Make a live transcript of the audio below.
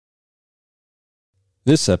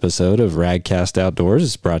This episode of Radcast Outdoors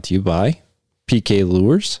is brought to you by PK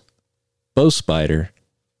Lures, Bow Spider,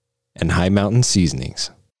 and High Mountain Seasonings.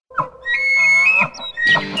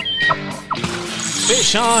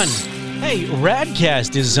 Fish on! Hey,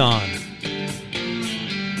 Radcast is on.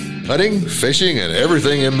 Hunting, fishing, and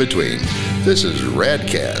everything in between. This is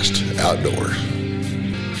Radcast Outdoors.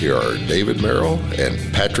 Here are David Merrill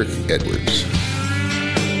and Patrick Edwards.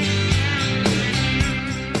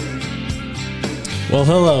 Well,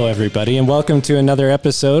 hello, everybody, and welcome to another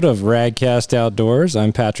episode of Radcast Outdoors.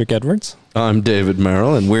 I'm Patrick Edwards. I'm David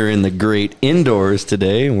Merrill, and we're in the great indoors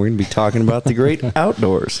today, and we're going to be talking about the great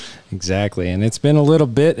outdoors. Exactly, and it's been a little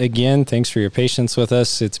bit, again, thanks for your patience with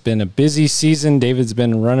us. It's been a busy season. David's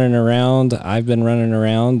been running around. I've been running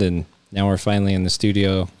around, and now we're finally in the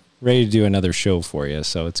studio, ready to do another show for you,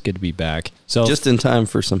 so it's good to be back. So just in time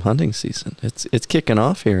for some hunting season. It's kicking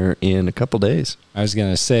off here in a couple days. I was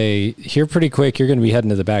going to say, here pretty quick, you're going to be heading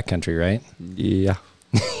to the backcountry, right? Yeah.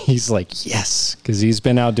 He's like, yes, because he's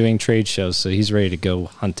been out doing trade shows, so he's ready to go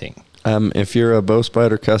hunting. If you're a Bow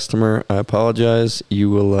Spider customer, I apologize.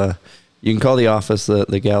 You can call the office.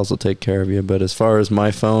 The gals will take care of you. But as far as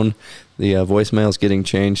my phone, the voicemail's getting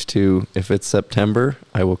changed to, if it's September,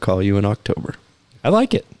 I will call you in October. I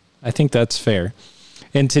like it. I think that's fair.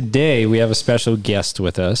 And today we have a special guest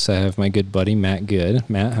with us. I have my good buddy, Matt Good.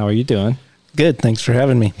 Matt, how are you doing? Good. Thanks for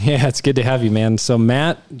having me. Yeah, it's good to have you, man. So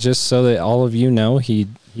Matt, just so that all of you know, he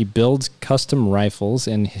builds custom rifles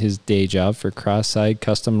in his day job for Cross-Sight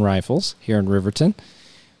Custom Rifles here in Riverton.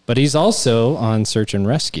 But he's also on search and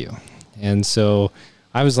rescue. And so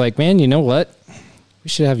I was like, man, you know what? We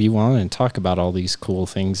should have you on and talk about all these cool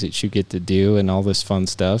things that you get to do and all this fun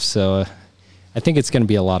stuff. So I think it's going to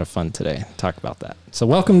be a lot of fun today to talk about that. So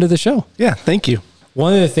welcome to the show. Yeah, thank you.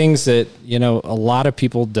 One of the things that, a lot of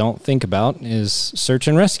people don't think about is search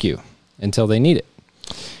and rescue until they need it.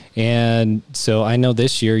 And so I know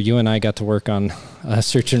this year you and I got to work on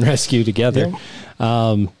search and rescue together.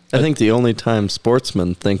 Yeah. I think the only time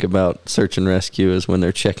sportsmen think about search and rescue is when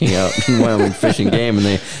they're checking out Wyoming Fish and Game,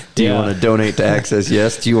 and do you want to donate to Access?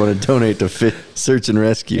 Yes. Do you want to donate to search and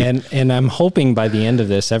rescue? And I'm hoping by the end of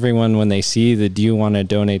this, everyone, when they see the "Do you want to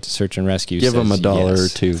donate to search and rescue?" give them $1 yes. or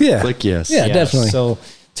two. Yeah. Click yes. Yeah, definitely. So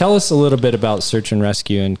tell us a little bit about search and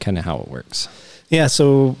rescue and kind of how it works. Yeah.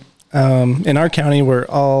 So in our county, we're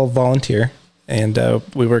all volunteer, and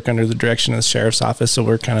we work under the direction of the sheriff's office. So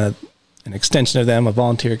we're kind of an extension of them, a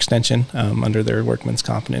volunteer extension under their workman's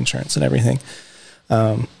comp and insurance and everything.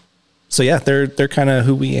 So yeah, they're kind of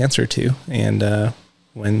who we answer to. And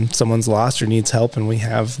when someone's lost or needs help and we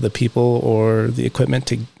have the people or the equipment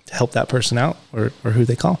to help that person out or who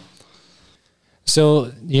they call.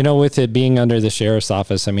 So, with it being under the sheriff's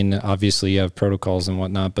office, I mean, obviously you have protocols and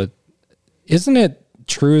whatnot, but isn't it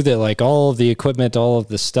true that like all of the equipment, all of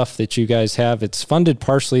the stuff that you guys have, it's funded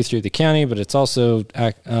partially through the county, but it's also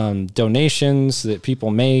donations that people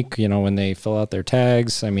make, when they fill out their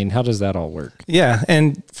tags? I mean, how does that all work? Yeah.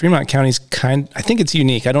 And Fremont County's I think it's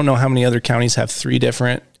unique. I don't know how many other counties have 3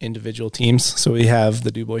 different individual teams. So we have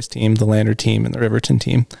the DuBois team, the Lander team, and the Riverton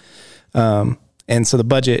team. And so the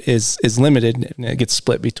budget is limited, and it gets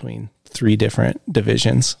split between 3 different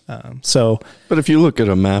divisions. But if you look at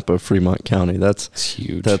a map of Fremont County, It's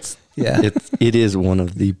huge. It is one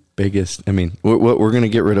of the biggest. I mean, we're going to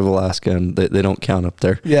get rid of Alaska, and they don't count up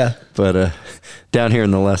there. Yeah. But down here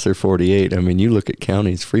in the lesser 48, I mean, you look at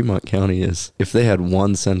counties. Fremont County is, if they had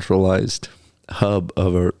one centralized hub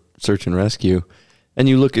of a search and rescue, and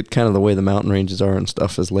you look at kind of the way the mountain ranges are and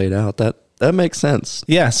stuff is laid out, that makes sense.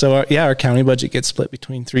 Yeah. So our county budget gets split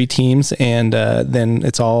between 3 teams, and then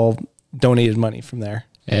it's all donated money from there.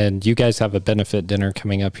 And you guys have a benefit dinner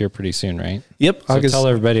coming up here pretty soon, right? Yep. So tell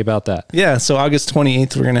everybody about that. Yeah. So August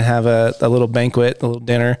 28th, we're going to have a little banquet, a little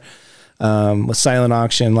dinner with silent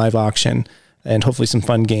auction, live auction, and hopefully some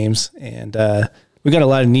fun games. And we got a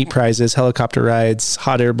lot of neat prizes, helicopter rides,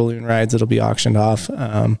 hot air balloon rides that'll be auctioned off.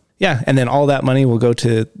 Yeah. And then all that money will go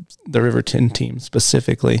to the Riverton team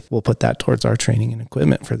specifically. We'll put that towards our training and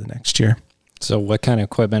equipment for the next year. So what kind of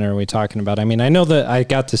equipment are we talking about? I mean, I know that I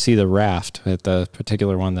got to see the raft at the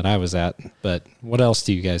particular one that I was at, but what else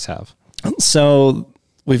do you guys have? So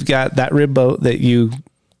we've got that rib boat that you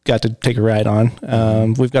got to take a ride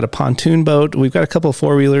on. We've got a pontoon boat. We've got a couple of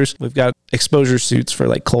 4-wheelers. We've got exposure suits for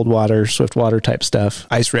like cold water, swift water type stuff,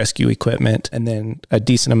 ice rescue equipment, and then a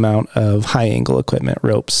decent amount of high angle equipment,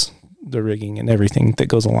 ropes, the rigging and everything that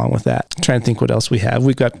goes along with that. I'm trying to think what else we have.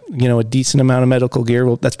 We've got, a decent amount of medical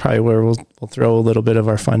gear. That's probably where we'll throw a little bit of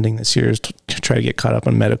our funding this year, is to try to get caught up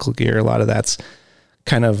on medical gear. A lot of that's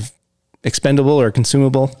kind of expendable or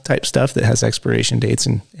consumable type stuff that has expiration dates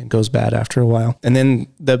and goes bad after a while. And then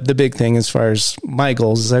the big thing as far as my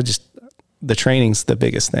goals is the training's the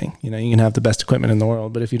biggest thing. You can have the best equipment in the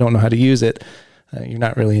world, but if you don't know how to use it, you're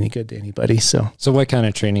not really any good to anybody. So what kind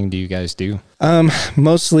of training do you guys do?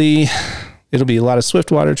 Mostly it'll be a lot of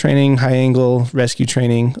swift water training, high angle rescue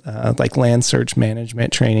training, like land search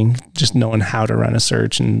management training, just knowing how to run a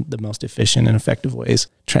search in the most efficient and effective ways.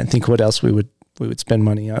 Trying to think what else we would spend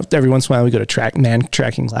money on. Every once in a while we go to man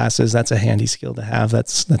tracking classes. That's a handy skill to have.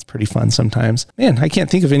 That's pretty fun sometimes. Man, I can't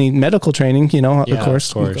think of any medical training, of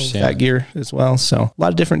course that gear as well. So a lot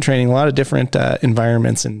of different training, a lot of different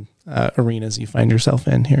environments and arenas you find yourself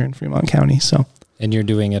in here in Fremont County. So, and you're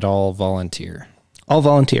doing it all volunteer. All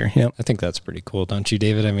volunteer. Yep. I think that's pretty cool, don't you,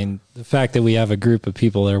 David? I mean, the fact that we have a group of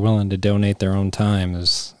people that are willing to donate their own time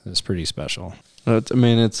is pretty special.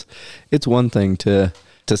 It's one thing to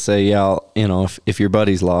say, if your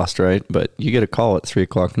buddy's lost, right? But you get a call at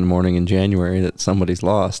 3:00 in the morning in January that somebody's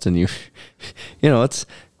lost, and that's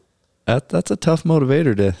a tough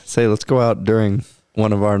motivator to say, let's go out during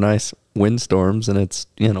one of our nice windstorms and it's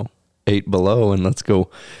 8 below and let's go.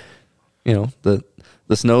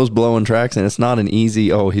 The snow's blowing tracks and it's not an easy,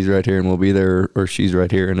 he's right here and we'll be there, or she's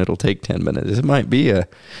right here and it'll take 10 minutes. It might be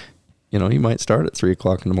you might start at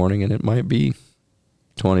 3:00 in the morning and it might be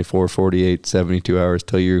 24, 48, 72 hours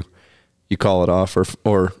till you call it off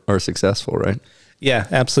or are successful, right? Yeah,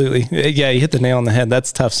 absolutely. Yeah, you hit the nail on the head.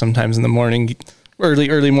 That's tough sometimes in the morning,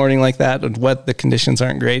 early morning like that, and the conditions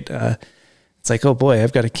aren't great. It's like, oh boy,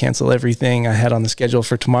 I've got to cancel everything I had on the schedule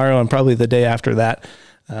for tomorrow and probably the day after that.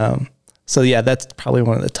 So yeah, that's probably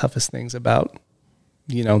one of the toughest things about,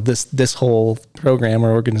 this whole program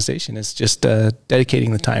or organization is just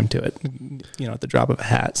dedicating the time to it, at the drop of a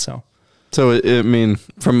hat. So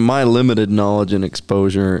from my limited knowledge and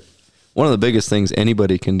exposure, one of the biggest things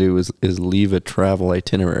anybody can do is leave a travel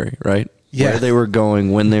itinerary, right? Yeah. Where they were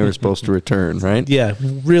going, when they were supposed to return, right? Yeah,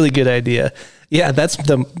 really good idea. Yeah, that's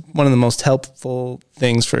one of the most helpful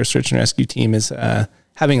things for a search and rescue team is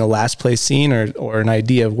having a last place seen or an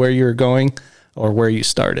idea of where you're going or where you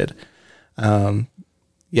started.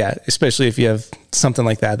 Especially if you have something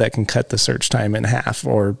like that can cut the search time in half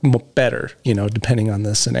or better, depending on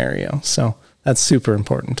the scenario. So that's super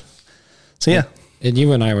important. So yeah. And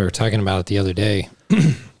you and I were talking about it the other day.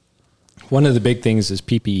 One of the big things is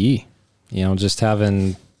PPE, just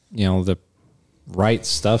having, the right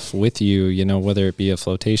stuff with you, whether it be a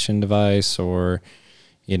flotation device or,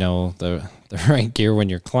 the right gear when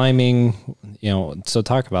you're climbing, so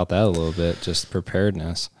talk about that a little bit, just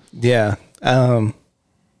preparedness. Yeah.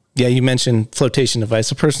 You mentioned flotation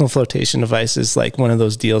device. A personal flotation device is like one of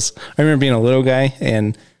those deals. I remember being a little guy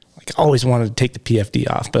and always wanted to take the PFD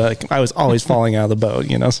off, but I was always falling out of the boat,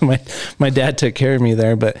 so my dad took care of me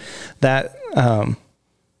there, but that,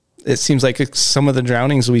 it seems like some of the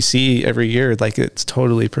drownings we see every year, it's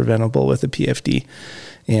totally preventable with a PFD.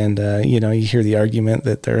 And, you hear the argument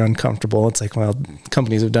that they're uncomfortable. It's like, well,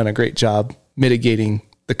 companies have done a great job mitigating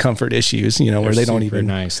the comfort issues, where they don't even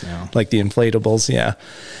nice now, like the inflatables. Yeah.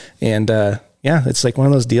 And, it's like one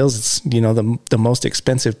of those deals. It's, the most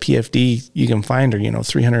expensive PFD you can find are,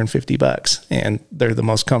 $350, and they're the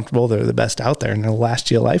most comfortable. They're the best out there and they'll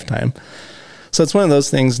last you a lifetime. So it's one of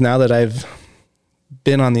those things now that I've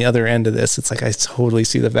been on the other end of this. It's like, I totally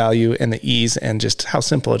see the value and the ease and just how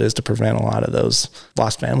simple it is to prevent a lot of those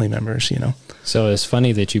lost family members, So it's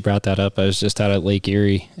funny that you brought that up. I was just out at Lake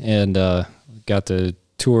Erie and, got to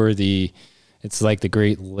tour it's like the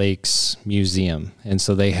Great Lakes Museum. And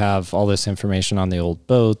so they have all this information on the old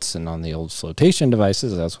boats and on the old flotation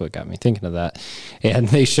devices. That's what got me thinking of that. And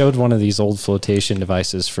they showed one of these old flotation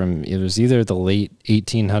devices from, it was either the late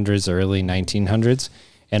 1800s or early 1900s.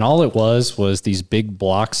 And all it was these big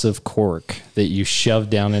blocks of cork that you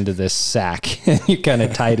shoved down into this sack and you kind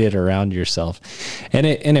of tied it around yourself. And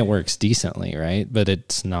it works decently, right? But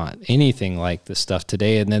it's not anything like the stuff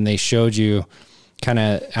today. And then they showed you kind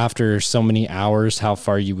of after so many hours how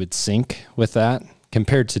far you would sink with that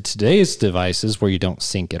compared to today's devices where you don't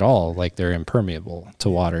sink at all, like they're impermeable to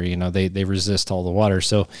water. They resist all the water.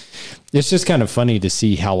 So it's just kind of funny to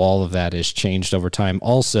see how all of that has changed over time.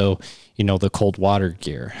 Also, the cold water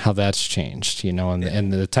gear, how that's changed,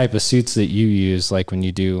 and the type of suits that you use, like when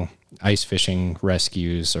you do ice fishing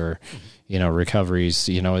rescues or, recoveries,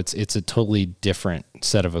 it's a totally different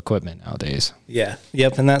set of equipment nowadays. Yeah.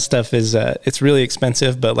 Yep. And that stuff is, it's really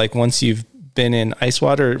expensive, but once you've been in ice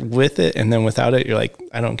water with it and then without it, you're like,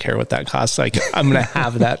 I don't care what that costs. I'm going to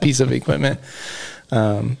have that piece of equipment.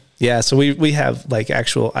 So we have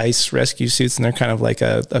actual ice rescue suits, and they're kind of like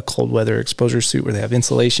a cold weather exposure suit where they have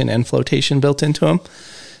insulation and flotation built into them.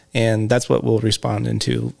 And that's what we'll respond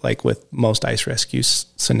into, like with most ice rescue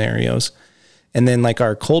scenarios. And then like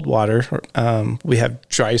our cold water, we have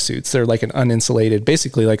dry suits. They're like an uninsulated,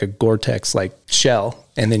 basically like a Gore-Tex like shell,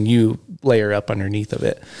 and then you layer up underneath of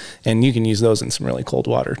it. And you can use those in some really cold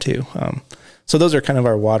water too. So those are kind of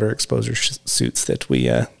our water exposure suits that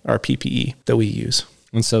our PPE that we use.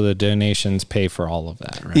 And so the donations pay for all of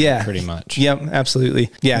that, right? Yeah. Pretty much. Yep, absolutely.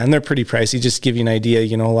 Yeah, and they're pretty pricey. Just to give you an idea,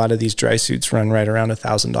 a lot of these dry suits run right around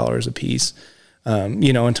 $1,000 a piece.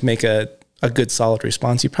 And to make a good solid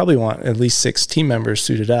response, you probably want at least 6 team members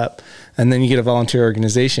suited up. And then you get a volunteer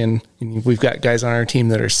organization. And we've got guys on our team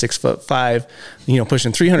that are 6'5",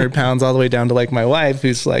 pushing 300 pounds all the way down to like my wife,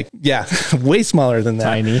 who's like, way smaller than that.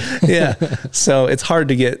 Tiny. Yeah. So it's hard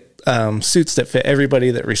to get suits that fit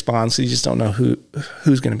everybody that responds. So you just don't know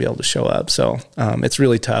who's going to be able to show up. So it's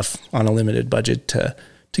really tough on a limited budget to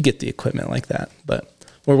get the equipment like that. But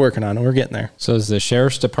we're working on it. We're getting there. So does the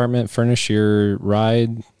sheriff's department furnish your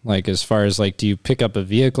ride? Like as far as like, do you pick up a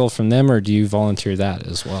vehicle from them or do you volunteer that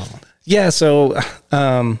as well? Yeah. So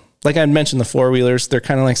like I mentioned, the 4-wheelers, they're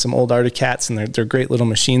kind of like some old Arctic Cats, and they're great little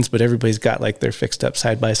machines, but everybody's got like their fixed up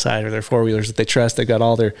side by side or their 4-wheelers that they trust. They got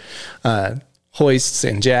all their hoists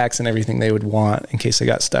and jacks and everything they would want in case they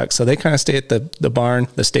got stuck. So they kind of stay at the barn,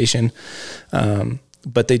 the station.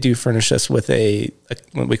 But they do furnish us with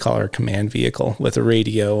what we call our command vehicle with a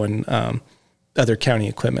radio and other county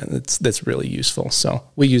equipment that's really useful. So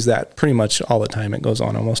we use that pretty much all the time. It goes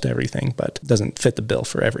on almost everything, but it doesn't fit the bill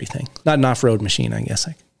for everything. Not an off-road machine, I guess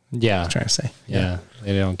I'm trying to say. Yeah.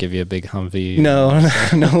 They don't give you a big Humvee.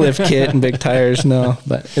 No lift kit and big tires. No,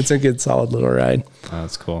 but it's a good solid little ride. Oh,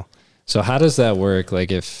 that's cool. So how does that work?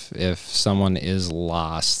 Like if someone is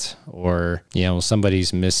lost or,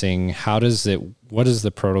 somebody's missing, what does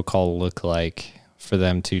the protocol look like for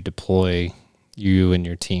them to deploy you and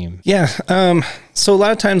your team? Yeah. So a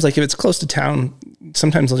lot of times, like if it's close to town,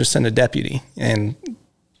 sometimes they'll just send a deputy and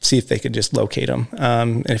see if they could just locate them.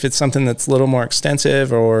 And if it's something that's a little more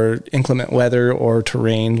extensive or inclement weather or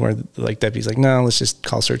terrain where like deputies like, no, let's just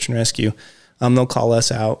call search and rescue. They'll call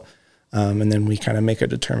us out. And then we kind of make a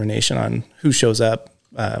determination on who shows up,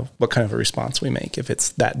 what kind of a response we make. If it's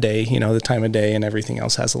that day, the time of day and everything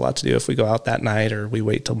else has a lot to do. If we go out that night or we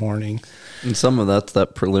wait till morning. And some of that's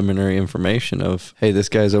that preliminary information of, hey, this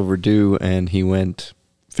guy's overdue and he went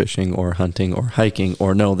fishing or hunting or hiking,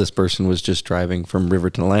 or no, this person was just driving from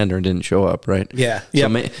Riverton to Lander and didn't show up, right? Yeah. So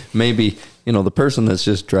maybe, the person that's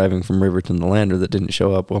just driving from Riverton to Lander that didn't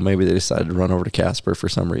show up, well, maybe they decided to run over to Casper for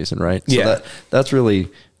some reason, right? So that's really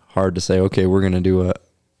hard to say, okay, we're going to do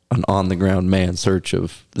an on-the-ground man search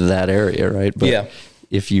of that area, right? But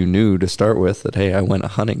if you knew to start with that, hey, I went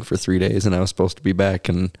hunting for 3 days and I was supposed to be back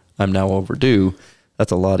and I'm now overdue,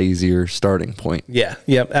 that's a lot easier starting point. Yeah,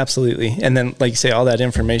 yep, absolutely. And then, like you say, all that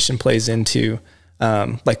information plays into,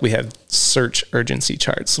 like we have search urgency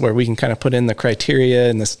charts where we can kind of put in the criteria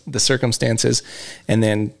and the circumstances, and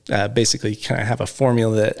then basically kind of have a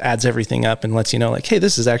formula that adds everything up and lets you know, like, hey,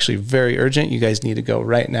 this is actually very urgent. You guys need to go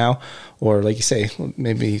right now. Or like you say,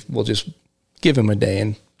 maybe we'll just give him a day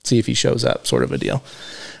and see if he shows up, sort of a deal.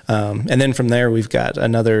 And then from there, we've got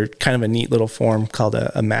another kind of a neat little form called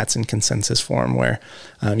a Matson consensus form where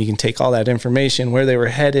you can take all that information, where they were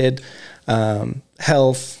headed,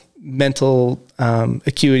 health, mental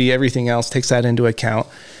acuity, everything else, takes that into account.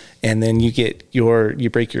 And then you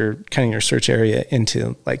break your kind of your search area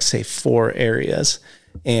into like, say, 4 areas,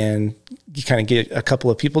 and you kind of get a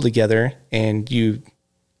couple of people together and you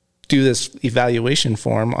do this evaluation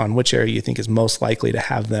form on which area you think is most likely to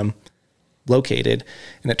have them located.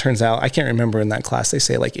 And it turns out, I can't remember in that class, they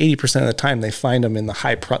say like 80% of the time they find them in the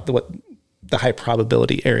high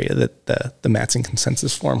probability area that the Matson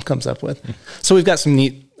consensus form comes up with. So we've got some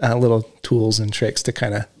neat little tools and tricks to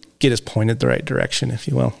kind of get us pointed the right direction, if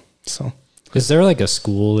you will. So is there like a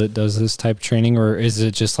school that does this type of training, or is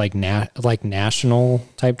it just like national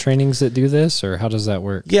type trainings that do this, or how does that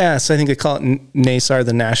work? Yeah, so I think they call it NASAR,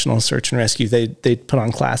 the National Search and Rescue. They put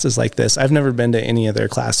on classes like this. I've never been to any of their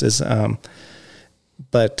classes,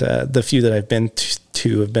 but the few that I've been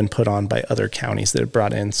to have been put on by other counties that have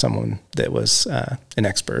brought in someone that was an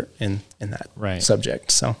expert in that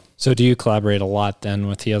subject. So do you collaborate a lot then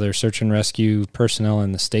with the other search and rescue personnel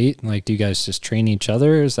in the state? Like, do you guys just train each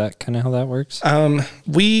other? Is that kind of how that works?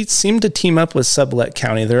 We seem to team up with Sublette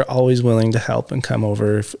County. They're always willing to help and come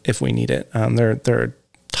over if we need it. They're a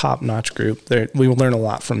top-notch group. We learn a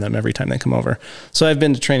lot from them every time they come over. So I've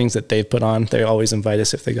been to trainings that they've put on. They always invite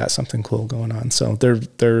us if they got something cool going on. So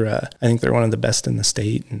they're I think they're one of the best in the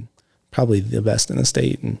state and probably the best in the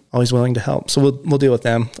state and always willing to help. So we'll deal with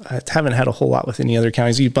them. I haven't had a whole lot with any other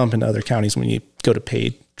counties. You bump into other counties when you go to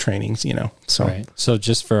paid trainings, so. Right. So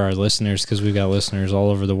just for our listeners, because we've got listeners all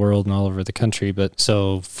over the world and all over the country, but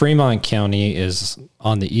so Fremont County is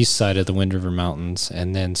on the east side of the Wind River Mountains,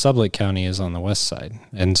 and then Sublette County is on the west side.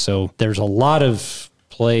 And so there's a lot of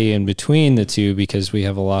play in between the two because we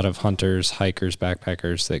have a lot of hunters, hikers,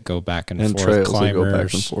 backpackers that go back and forth, trails climbers. that go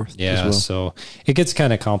back and forth yeah, as well. so it gets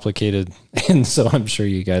kind of complicated, and so I'm sure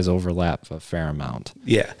you guys overlap a fair amount.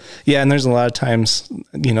 Yeah, and there's a lot of times,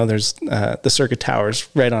 there's the circuit towers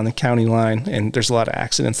right on the county line, and there's a lot of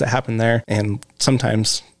accidents that happen there, and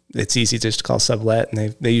sometimes it's easy just to call Sublette,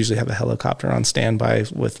 and they usually have a helicopter on standby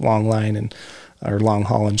with long line and or long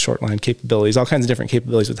haul and short line capabilities, all kinds of different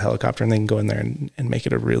capabilities with the helicopter, and they can go in there and make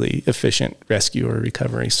it a really efficient rescue or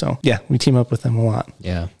recovery. So yeah, we team up with them a lot.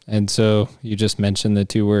 Yeah. And so you just mentioned the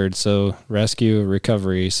two words. So rescue,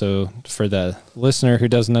 recovery. So for the listener who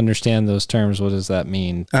doesn't understand those terms, what does that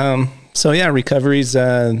mean? So yeah, recovery is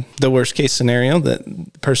the worst case scenario that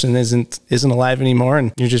the person isn't alive anymore,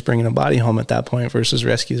 and you're just bringing a body home at that point. Versus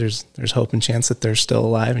rescue, there's hope and chance that they're still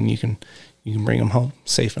alive, and you can bring them home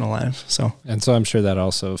safe and alive. So I'm sure that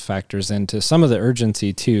also factors into some of the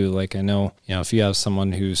urgency too. Like I know, if you have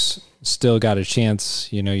someone who's still got a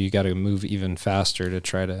chance, you got to move even faster to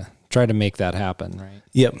try to make that happen. Right.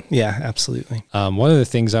 Yep. Yeah, absolutely. One of the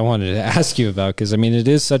things I wanted to ask you about, because it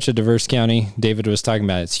is such a diverse county. David was talking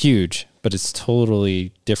about it's huge, but it's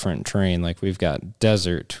totally different terrain. Like we've got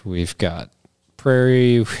desert, we've got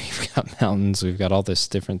prairie, we've got mountains, we've got all this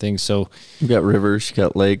different things. So you've got rivers, you've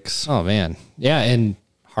got lakes. Oh man. Yeah. And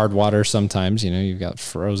hard water sometimes, you've got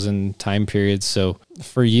frozen time periods. So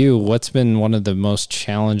for you, what's been one of the most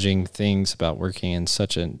challenging things about working in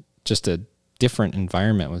such a different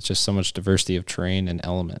environment with just so much diversity of terrain and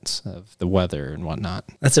elements of the weather and whatnot?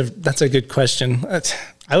 That's a good question.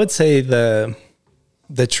 I would say the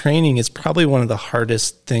training is probably one of the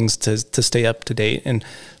hardest things to stay up to date, and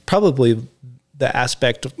probably the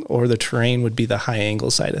aspect or the terrain would be the high angle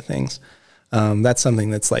side of things. That's something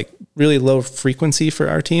that's like really low frequency for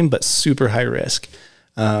our team, but super high risk.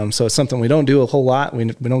 So it's something we don't do a whole lot. We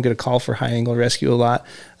don't get a call for high angle rescue a lot,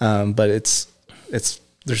 but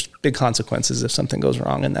there's big consequences if something goes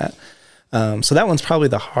wrong in that. So that one's probably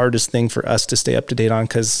the hardest thing for us to stay up to date on,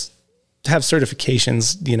 because to have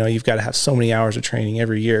certifications, you've got to have so many hours of training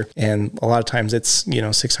every year. And a lot of times it's,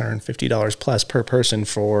 $650 plus per person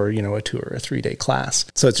for, a 2 or a 3 day class.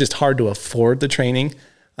 So it's just hard to afford the training.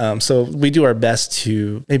 So we do our best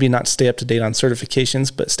to maybe not stay up to date on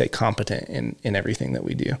certifications, but stay competent in everything that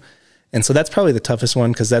we do. And so that's probably the toughest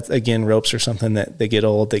one, because that's, again, ropes are something that they get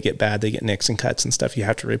old, they get bad, they get nicks and cuts and stuff you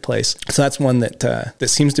have to replace. So that's one that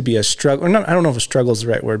seems to be a struggle. Or not, I don't know if a struggle is the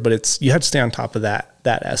right word, but you have to stay on top of that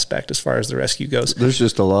aspect as far as the rescue goes. There's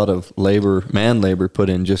just a lot of man labor put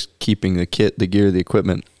in just keeping the kit, the gear, the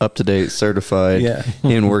equipment up to date, certified,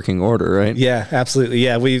 in working order, right? Yeah, absolutely.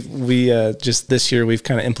 Yeah, we just this year we've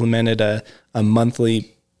kind of implemented a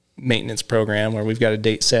monthly maintenance program where we've got a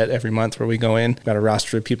date set every month where we go in, got a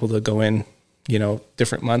roster of people that go in,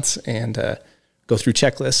 different months and go through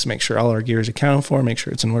checklists, make sure all our gear is accounted for, make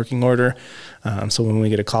sure it's in working order. So when we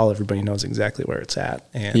get a call, everybody knows exactly where it's at.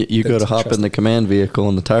 And you go to hop in the command vehicle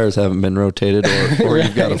and the tires haven't been rotated, or right.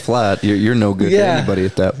 You've got a flat, you're no good to anybody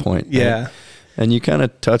at that point. Yeah. Right? And you kind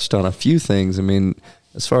of touched on a few things.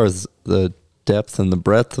 As far as the depth and the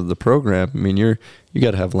breadth of the program, you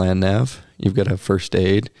got to have land nav, you've got to have first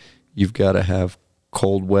aid, you've got to have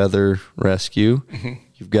cold weather rescue, mm-hmm.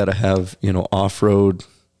 You've got to have off-road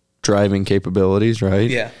driving capabilities, right?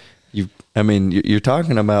 Yeah. You're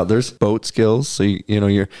talking about there's boat skills, so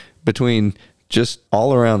you're between just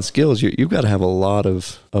all around skills. You've got to have a lot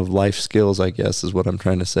of life skills, I guess, is what I'm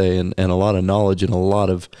trying to say, and a lot of knowledge in a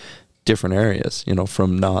lot of different areas.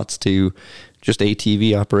 From knots to just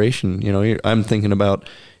ATV operation. I'm thinking about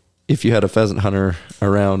if you had a pheasant hunter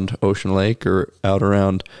around Ocean Lake or out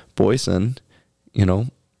around Boysen,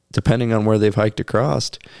 depending on where they've hiked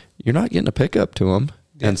across, you're not getting a pickup to them.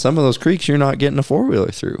 Yeah. And some of those creeks, you're not getting a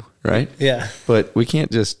four-wheeler through, right? Yeah. But we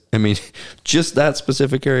can't just that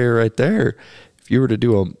specific area right there, if you were to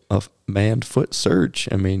do a manned foot search,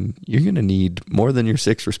 you're going to need more than your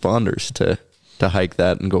 6 responders to hike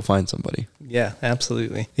that and go find somebody. Yeah,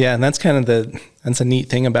 absolutely. Yeah, and that's kind of that's a neat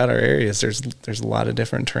thing about our areas. There's a lot of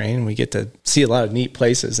different terrain. We get to see a lot of neat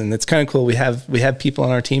places, and it's kind of cool. We have people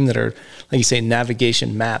on our team that are, like you say,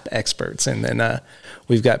 navigation map experts, and then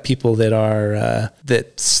we've got people that are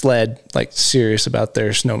that sled, like serious about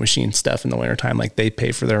their snow machine stuff in the wintertime. Like they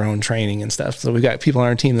pay for their own training and stuff. So we've got people on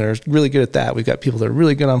our team that are really good at that. We've got people that are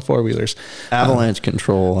really good on four-wheelers. Avalanche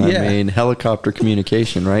control. I mean, helicopter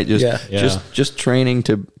communication, right? Just training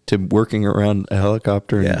to working around a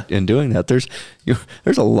helicopter and doing that. There's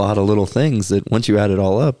a lot of little things that once you add it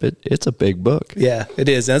all up, it's a big book. Yeah, it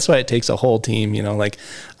is. That's why it takes a whole team, like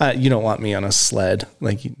you don't want me on a sled.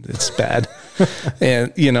 Like it's bad.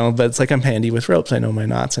 And, but it's like I'm handy with ropes. I know my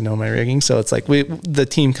knots, I know my rigging. So it's like the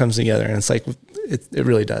team comes together, and it's like, it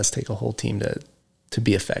really does take a whole team to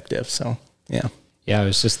be effective. So, yeah. Yeah, I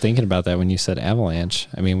was just thinking about that when you said Avalanche.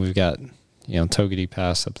 I mean, we've got, Togety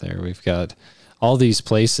Pass up there. We've got all these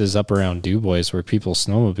places up around DuBois where people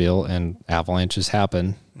snowmobile and avalanches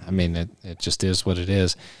happen. I mean, it just is what it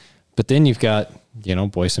is. But then you've got,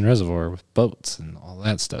 Boyson Reservoir with boats and all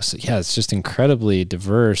that stuff. So yeah, it's just incredibly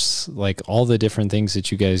diverse, like all the different things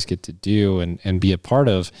that you guys get to do and be a part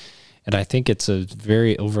of. And I think it's a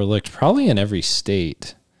very overlooked, probably in every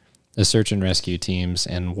state, the search and rescue teams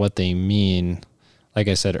and what they mean. Like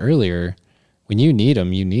I said earlier, when you need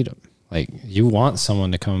them, you need them. Like you want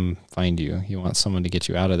someone to come find you. You want someone to get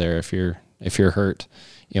you out of there if you're hurt.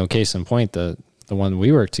 Case in point, the one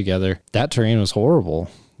we worked together, that terrain was horrible.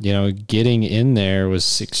 Getting in there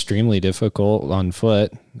was extremely difficult on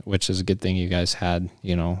foot, which is a good thing you guys had,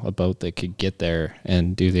 a boat that could get there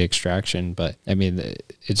and do the extraction. But I mean,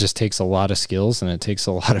 it just takes a lot of skills, and it takes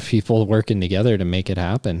a lot of people working together to make it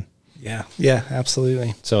happen. Yeah,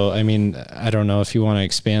 absolutely. So, I mean, I don't know if you want to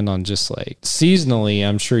expand on just like seasonally,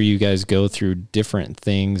 I'm sure you guys go through different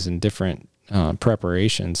things and different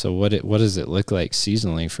preparation. So what does it look like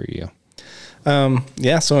seasonally for you?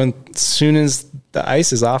 So as soon as the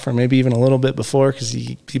ice is off, or maybe even a little bit before, because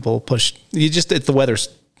people push, if the weather's,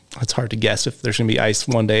 it's hard to guess if there's going to be ice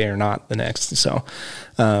one day or not the next. So,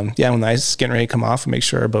 when the ice is getting ready to come off, we make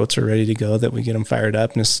sure our boats are ready to go, that we get them fired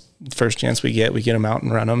up. And the first chance we get them out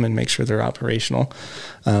and run them and make sure they're operational.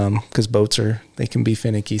 Because boats they can be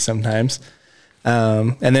finicky sometimes.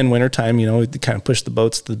 And then wintertime, we kind of push the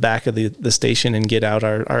boats to the back of the station and get out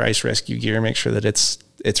our ice rescue gear, make sure that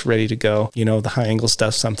it's ready to go. The high angle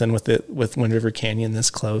stuff, something with Wind River Canyon this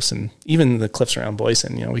close, and even the cliffs around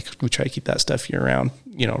Boyson, we try to keep that stuff year round.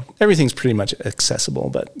 Everything's pretty much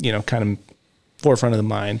accessible, but, kind of forefront of the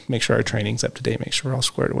mind, make sure our training's up to date, make sure we're all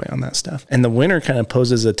squared away on that stuff. And the winter kind of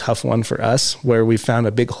poses a tough one for us, where we found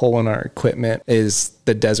a big hole in our equipment is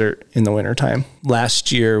the desert in the wintertime.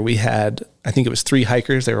 Last year we had, I think it was 3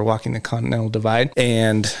 hikers. They were walking the Continental Divide,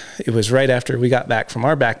 and it was right after we got back from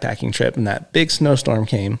our backpacking trip, and that big snowstorm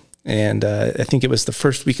came. And I think it was the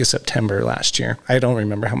first week of September last year. I don't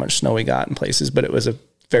remember how much snow we got in places, but it was a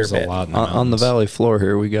fair bit. A lot on the valley floor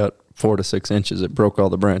here, we got 4 to 6 inches. It broke all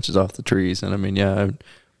the branches off the trees. And I mean,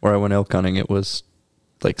 where I went elk hunting, it was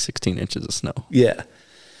like 16 inches of snow. Yeah.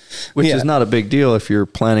 Which is not a big deal if you're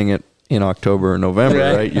planning it in October or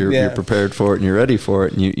November, right? You're prepared for it and you're ready for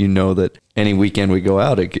it. And you know that any weekend we go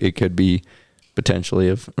out, it could be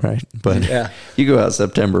potentially right. But you go out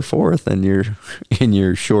September 4th and you're in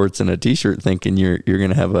your shorts and a t-shirt thinking you're going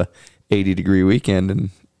to have a 80-degree weekend, and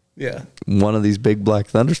one of these big black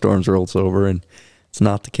thunderstorms rolls over, and it's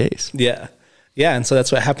not the case. Yeah. And so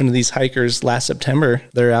that's what happened to these hikers last September.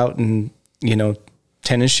 They're out in,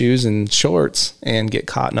 tennis shoes and shorts and get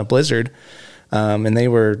caught in a blizzard. And they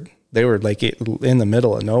were like in the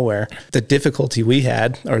middle of nowhere. The difficulty we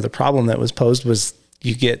had, or the problem that was posed, was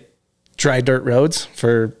you get dry dirt roads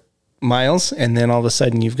for miles, and then all of a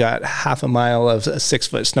sudden you've got half a mile of a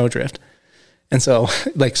 6-foot snowdrift. And so,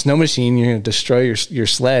 like snow machine, you're going to destroy your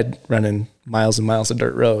sled running miles and miles of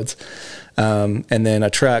dirt roads. And then a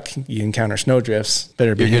truck, you encounter snowdrifts.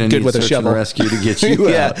 Better be good with a shovel. And rescue to get you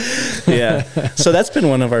out. Yeah. So that's been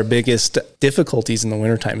one of our biggest difficulties in the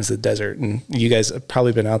wintertime, is the desert. And you guys have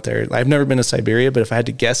probably been out there. I've never been to Siberia, but if I had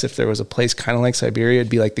to guess, if there was a place kind of like Siberia, it'd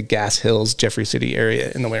be like the Gas Hills, Jeffrey City area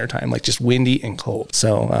in the wintertime, like just windy and cold.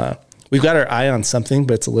 So, we've got our eye on something,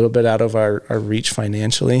 but it's a little bit out of our reach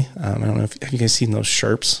financially. I don't know have you guys seen those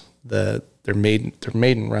Sherps? They're made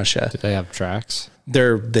in Russia. Do they have tracks?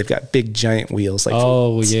 They've got big giant wheels. Like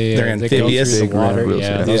they're amphibious. They go through the water. Wheels,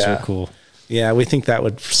 Yeah, those are cool. Yeah, we think that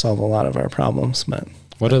would solve a lot of our problems. But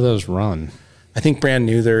what do those run? I think brand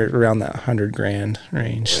new, they're around that $100,000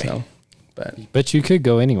 range. So, but you could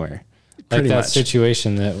go anywhere. Pretty that much.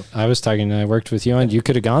 situation that I was talking and I worked with you on, you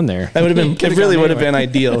could have gone there. That would have been, it really gone would have anywhere. been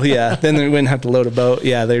ideal. Yeah. Then we wouldn't have to load a boat.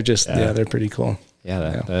 Yeah. They're just, they're pretty cool.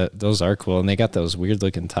 Yeah, those are cool. And they got those weird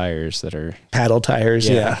looking tires that are, Paddle tires.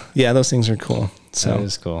 Yeah. Yeah. Yeah. Those things are cool. that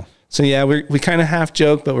is cool. So yeah, we kind of half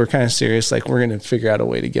joke, but we're kind of serious. Like, we're going to figure out a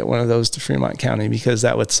way to get one of those to Fremont County, because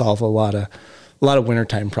that would solve a lot of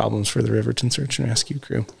wintertime problems for the Riverton Search and Rescue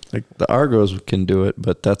crew. Like the Argos can do it,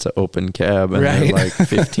 but that's an open cab and they're Right. like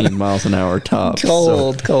 15 miles an hour tops.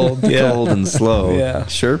 Cold, yeah. Cold and slow. Yeah.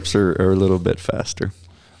 Sherps are a little bit faster.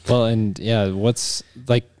 Well, and yeah, what's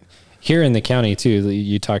like here in the county too,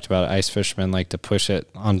 you talked about ice fishermen like to push it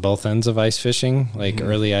on both ends of ice fishing, like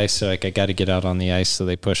early ice. So like I got to get out on the ice. So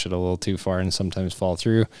they push it a little too far and sometimes fall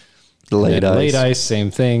through. Late ice. Late ice,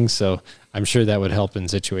 same thing. So I'm sure that would help in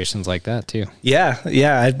situations like that too. Yeah.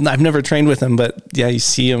 I've never trained with them, but yeah, you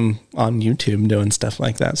see them on YouTube doing stuff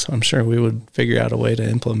like that. So I'm sure we would figure out a way to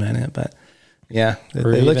implement it. But yeah,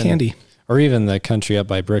 they look handy. Or even the country up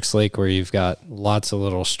by Brooks Lake where you've got lots of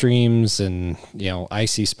little streams and,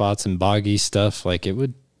 icy spots and boggy stuff. Like it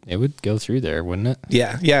would go through there, wouldn't it?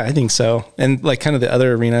 Yeah, I think so. And like kind of the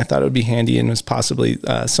other arena I thought it would be handy and was possibly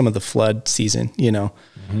some of the flood season,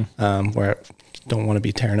 where I don't want to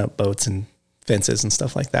be tearing up boats and fences and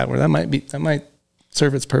stuff like that, where that might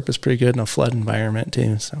serve its purpose pretty good in a flood environment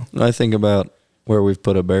too. So I think about where we've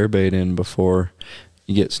put a bear bait in before.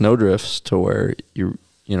 You get snow drifts to where you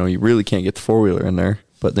really can't get the four-wheeler in there,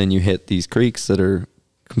 but then you hit these creeks that are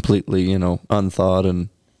completely, unthawed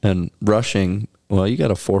and rushing. Well, you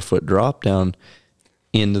got a 4-foot drop down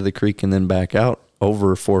into the creek and then back out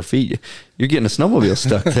over 4 feet. You're getting a snowmobile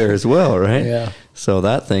stuck there as well, right? Yeah. So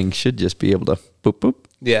that thing should just be able to boop,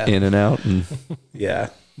 boop, in and out. And yeah.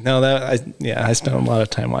 No, I spent a lot of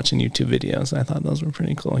time watching YouTube videos. I thought those were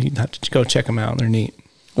pretty cool. You'd have to go check them out. They're neat.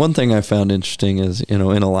 one thing I found interesting is, in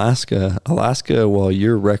Alaska, while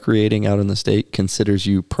you're recreating out in the state, considers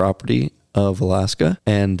you property of Alaska,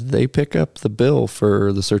 and they pick up the bill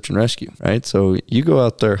for the search and rescue, right? So you go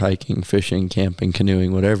out there hiking, fishing, camping,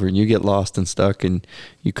 canoeing, whatever, and you get lost and stuck and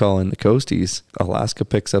you call in the Coasties, Alaska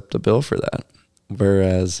picks up the bill for that.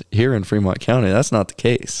 Whereas here in Fremont County, that's not the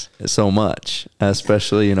case so much,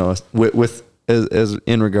 especially, with as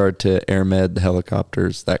in regard to AirMed, the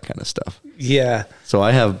helicopters, that kind of stuff. Yeah. So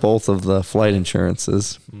I have both of the flight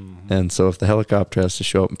insurances. Mm-hmm. And so if the helicopter has to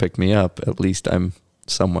show up and pick me up, at least I'm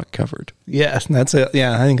somewhat covered. Yeah, I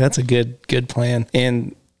think that's a good plan.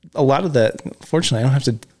 And a lot of that, fortunately, I don't have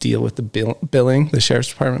to deal with the billing. The sheriff's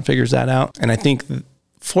department figures that out. And I think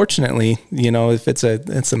fortunately, if it's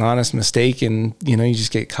an honest mistake and, you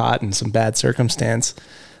just get caught in some bad circumstance,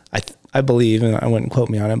 I believe, and I wouldn't quote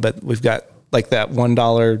me on it, but we've got like that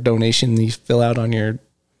 $1 donation you fill out on your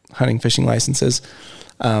hunting, fishing licenses.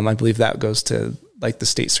 I believe that goes to like the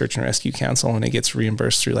State Search and Rescue Council, and it gets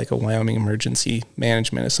reimbursed through like a Wyoming Emergency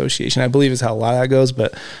Management Association, I believe is how a lot of that goes,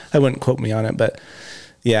 but I wouldn't quote me on it. But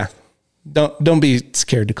yeah, don't be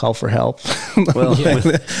scared to call for help. Well,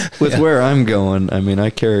 with where I'm going, I mean, I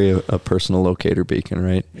carry a personal locator beacon,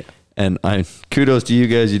 right? Yeah. And kudos to you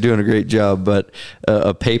guys, you're doing a great job. But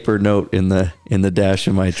a paper note in the dash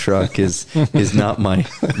of my truck is not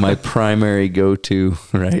my primary go-to,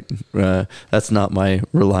 right? That's not my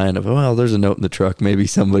reliant of, well, there's a note in the truck, maybe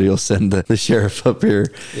somebody will send the sheriff up here.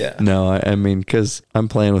 Yeah. No, I mean, because I'm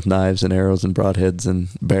playing with knives and arrows and broadheads and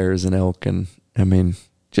bears and elk, and I mean,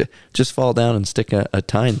 just fall down and stick a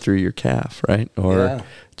tine through your calf, right? Or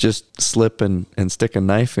just slip and stick a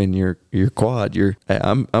knife in your quad.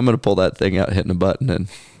 I'm going to pull that thing out, hitting a button, and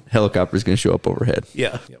helicopter's going to show up overhead.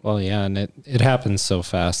 Yeah. Well, yeah, and it happens so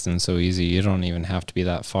fast and so easy. You don't even have to be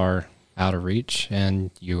that far out of reach, and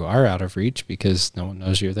you are out of reach because no one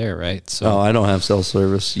knows you're there, right? So I don't have cell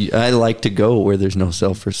service. I like to go where there's no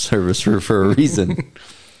cell service for a reason.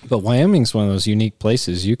 But Wyoming's one of those unique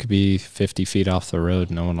places. You could be 50 feet off the road.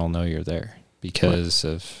 No one will know you're there because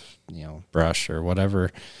of, brush or whatever.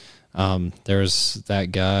 There's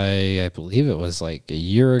that guy, I believe it was like a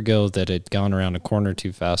year ago, that had gone around a corner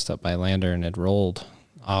too fast up by Lander and had rolled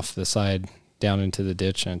off the side down into the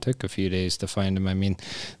ditch, and it took a few days to find him. I mean,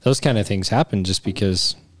 those kind of things happen just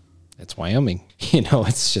because it's Wyoming.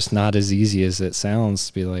 It's just not as easy as it sounds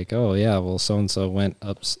to be like, oh yeah, well, so-and-so went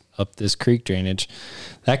up this creek drainage.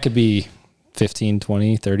 That could be 15,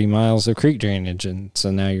 20, 30 miles of creek drainage. And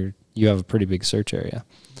so now you have a pretty big search area.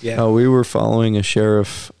 Yeah. We were following a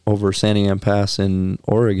sheriff over Santiam Pass in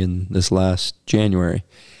Oregon this last January,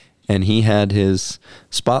 and he had his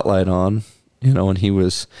spotlight on, and he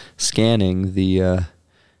was scanning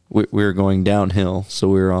we were going downhill. So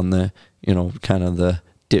we were on the, kind of the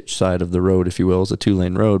ditch side of the road, if you will. It's a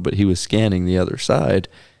 2-lane road, but he was scanning the other side,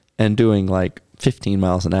 and doing like 15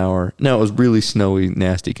 miles an hour. Now, it was really snowy,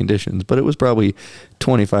 nasty conditions, but it was probably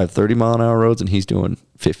 25, 30 mile an hour roads, and he's doing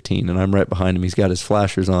 15, and I'm right behind him. He's got his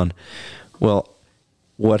flashers on. Well,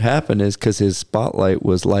 what happened is because his spotlight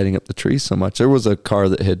was lighting up the trees so much, there was a car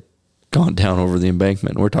that had gone down over the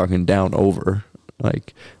embankment. We're talking down over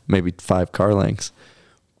like maybe 5 car lengths.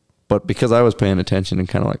 But because I was paying attention and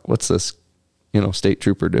kind of like, what's this, state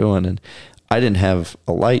trooper doing? And I didn't have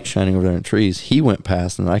a light shining over there in the trees. He went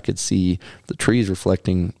past and I could see the trees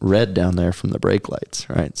reflecting red down there from the brake lights,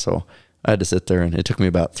 right? So I had to sit there, and it took me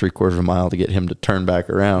about 3/4 of a mile to get him to turn back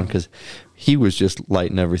around because he was just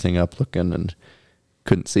lighting everything up looking and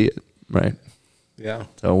couldn't see it, right? Yeah.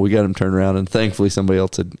 So we got him turned around, and thankfully somebody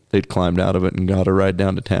else they'd climbed out of it and got a ride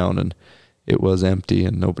down to town, and it was empty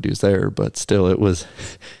and nobody was there, but still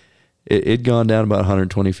it'd gone down about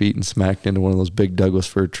 120 feet and smacked into one of those big Douglas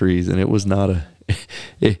fir trees, and it was not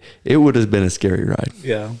it would have been a scary ride.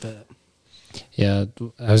 Yeah, I bet. Yeah,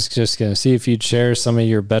 I was just going to see if you'd share some of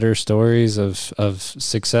your better stories of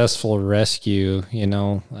successful rescue,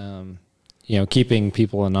 keeping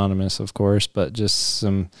people anonymous, of course, but just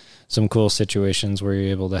some cool situations where you're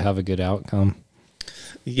able to have a good outcome.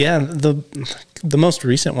 Yeah, the most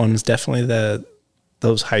recent one is definitely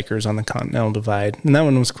those hikers on the Continental Divide, and that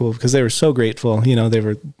one was cool because they were so grateful. They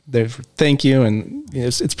were thank you, and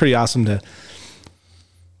it's pretty awesome to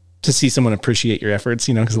see someone appreciate your efforts.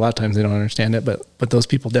 Because a lot of times they don't understand it, but those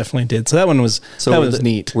people definitely did. So that one was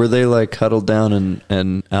neat. Were they like huddled down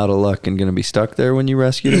and out of luck and going to be stuck there when you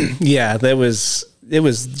rescued them? Yeah, it was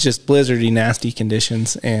just blizzardy, nasty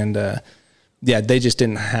conditions, and they just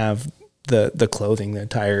didn't have the clothing, the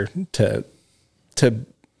attire to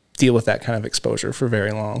deal with that kind of exposure for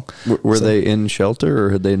very long. Were they in shelter,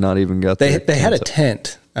 or had they not even got they had a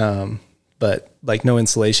tent, but like no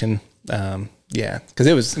insulation. Yeah, because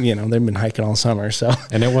it was, they've been hiking all summer, so.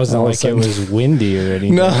 And it wasn't like it was windy or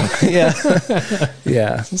anything. No, yeah.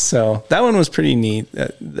 Yeah, so that one was pretty neat.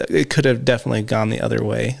 It could have definitely gone the other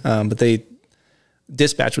way, but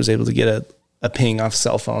dispatch was able to get a ping off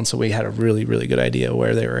cell phone, so we had a really, really good idea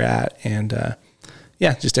where they were at, and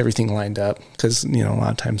just everything lined up, because, a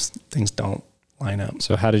lot of times things don't line up.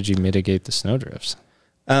 So how did you mitigate the snowdrifts?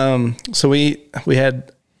 So we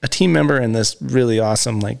had a team member in this really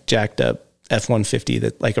awesome, like jacked up F-150,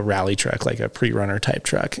 that like a rally truck, like a pre-runner type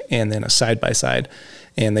truck, and then a side-by-side,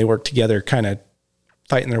 and they worked together kind of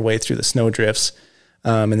fighting their way through the snow drifts.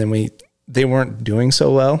 And then they weren't doing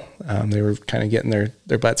so well. They were kind of getting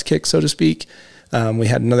their butts kicked, so to speak. We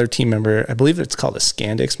had another team member, I believe it's called a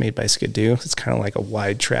Scandix, made by Skidoo. It's kind of like a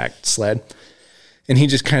wide track sled. And he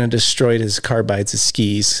just kind of destroyed his carbides, his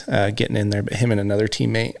skis, getting in there. But him and another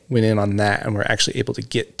teammate went in on that, and were actually able to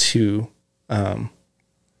get to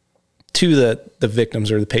the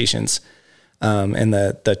victims or the patients, and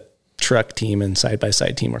the truck team and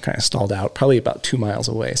side-by-side team were kind of stalled out probably about 2 miles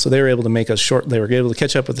away. So they were able to they were able to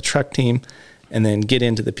catch up with the truck team and then get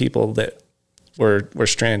into the people that were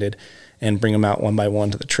stranded and bring them out one by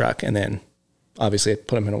one to the truck, and then obviously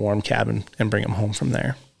put them in a warm cabin and bring them home from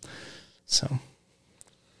there. So,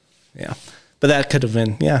 yeah. But that could have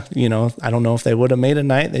been, I don't know if they would have made a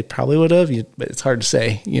night. They probably would have, but it's hard to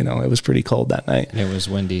say. It was pretty cold that night. And it was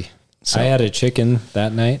windy. So, I had a chicken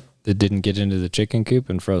that night that didn't get into the chicken coop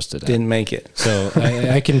and froze to death. Didn't make it. So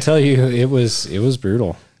I can tell you it was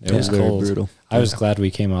brutal. It was cold. Brutal. I was glad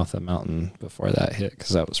we came off the mountain before that hit, because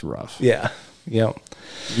that was rough. Yeah. Yep.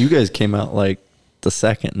 You guys came out like the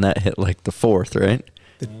second, and that hit like the fourth, right?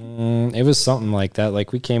 It was something like that.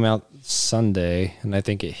 Like we came out Sunday, and I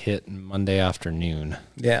think it hit Monday afternoon.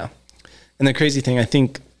 Yeah. And the crazy thing, I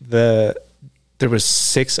think there was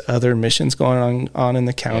 6 other missions going on in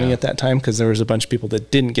the county at that time, because there was a bunch of people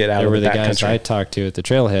that didn't get out of the backcountry. There were the guys I talked to at the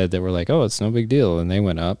trailhead that were like, "Oh, it's no big deal," and they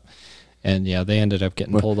went up, and they ended up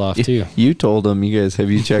getting pulled off too. You told them, "You guys,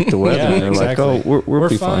 have you checked the weather?" And they're exactly. like, "Oh, we're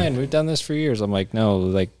fine. We've done this for years." I'm like, "No,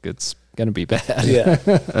 like it's gonna be bad." Yeah.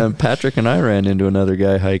 Patrick and I ran into another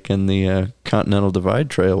guy hiking the Continental Divide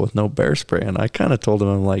Trail with no bear spray, and I kind of told him,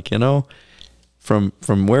 I'm like, From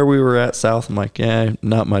where we were at south, I'm like,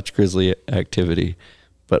 not much grizzly activity.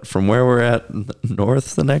 But from where we're at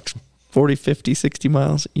north, the next 40, 50, 60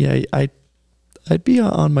 miles, I'd be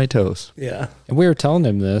on my toes. Yeah. And we were telling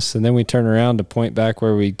him this, and then we turned around to point back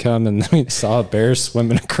where we'd come, and then we saw a bear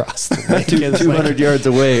swimming across the lake. 200 yards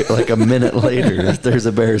away, like a minute later, there's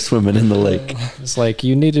a bear swimming in the lake. It's like,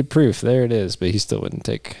 you needed proof. There it is. But he still wouldn't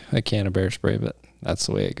take a can of bear spray, but that's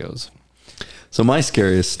the way it goes. So my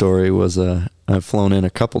scariest story was I've flown in a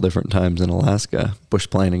couple different times in Alaska, bush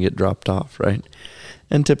plane, and get dropped off, right?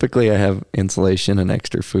 And typically I have insulation and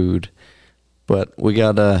extra food, but we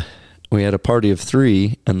got we had a party of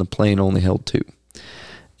 3 and the plane only held 2.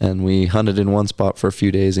 And we hunted in one spot for a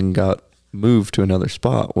few days and got moved to another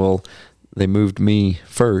spot. Well, they moved me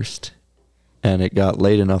first, and it got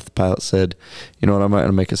late enough. The pilot said, you know what, I'm not going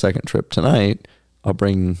to make a second trip tonight. I'll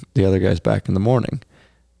bring the other guys back in the morning.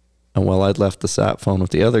 And while I'd left the sat phone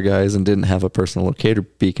with the other guys and didn't have a personal locator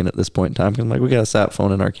beacon at this point in time, I'm like, we got a sat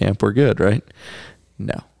phone in our camp, we're good, right?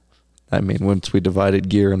 No. I mean, once we divided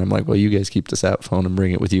gear, and I'm like, well, you guys keep the sat phone and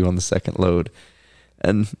bring it with you on the second load.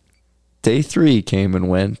 And day 3 came and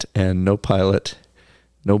went, and no pilot,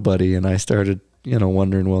 nobody. And I started,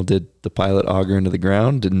 wondering, well, did the pilot auger into the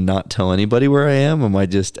ground? Did not tell anybody where I am? Am I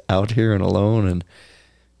just out here and alone? And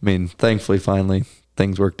I mean, thankfully, finally,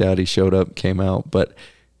 things worked out. He showed up, came out. But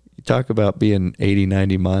you talk about being 80,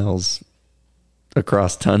 90 miles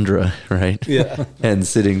across tundra, right? Yeah. And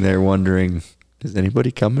sitting there wondering, is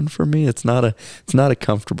anybody coming for me? It's not a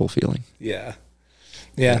comfortable feeling. Yeah.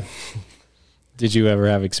 Yeah. Did you ever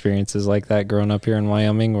have experiences like that growing up here in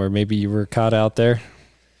Wyoming, where maybe you were caught out there?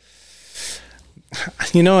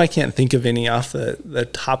 I can't think of any off the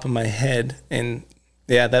top of my head. And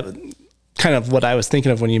yeah, that kind of what I was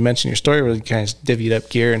thinking of when you mentioned your story, where you kind of divvied up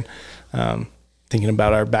gear, and thinking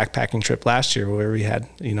about our backpacking trip last year where we had,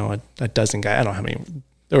 a dozen guys. I don't know how many,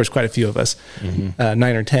 there was quite a few of us, 9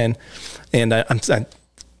 or 10. And I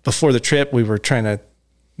before the trip, we were trying to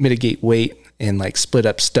mitigate weight and like split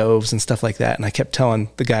up stoves and stuff like that. And I kept telling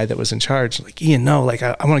the guy that was in charge, like, Ian, no, like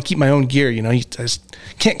I want to keep my own gear. I just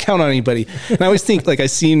can't count on anybody. And I always think, like,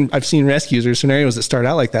 I've seen rescues or scenarios that start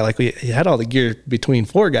out like that. Like we had all the gear between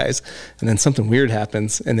 4 guys, and then something weird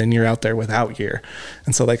happens, and then you're out there without gear.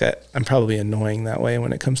 And so like I'm probably annoying that way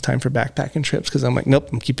when it comes time for backpacking trips, because I'm like, nope,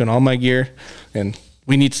 I'm keeping all my gear, and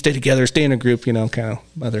we need to stay together, stay in a group, kind of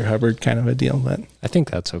Mother Hubbard kind of a deal. But I think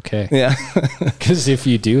that's okay. Yeah. Because if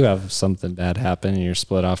you do have something bad happen and you're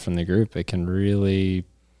split off from the group, it can really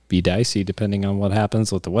be dicey depending on what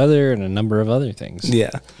happens with the weather and a number of other things. Yeah.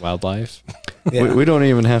 Wildlife. Yeah. We don't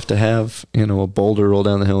even have to have, a boulder roll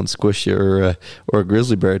down the hill and squish you, or a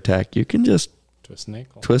grizzly bear attack. You can just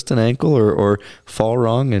twist an ankle or fall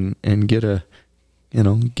wrong and get a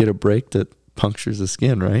break that punctures the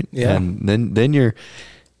skin, right? Yeah. And then you're,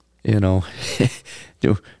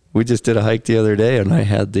 we just did a hike the other day, and I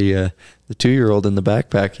had the 2-year-old in the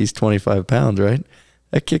backpack. He's 25 pounds, right?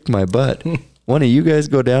 That kicked my butt. One of you guys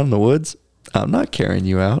go down in the woods, I'm not carrying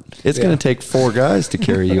you out. It's going to take 4 guys to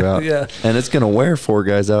carry you out. Yeah. And it's going to wear 4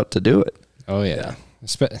 guys out to do it. Oh yeah.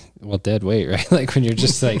 Well, dead weight, right? Like when you're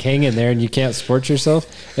just like hanging there and you can't support yourself,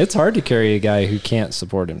 it's hard to carry a guy who can't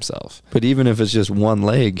support himself. But even if it's just one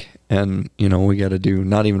leg, and we got to do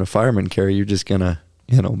not even a fireman carry, you're just gonna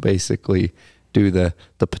basically do the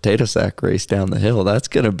potato sack race down the hill. That's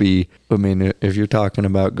gonna be, I mean, if you're talking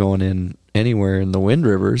about going in anywhere in the Wind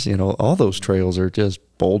Rivers, all those trails are just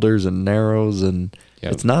boulders and narrows, and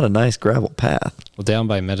it's not a nice gravel path. Well, down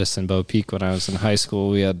by Medicine Bow Peak when I was in high school,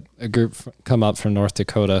 we had a group come up from North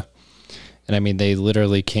Dakota. And I mean, they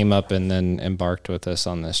literally came up and then embarked with us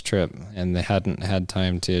on this trip, and they hadn't had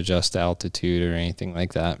time to adjust altitude or anything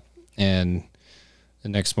like that. And the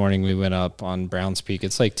next morning we went up on Browns Peak.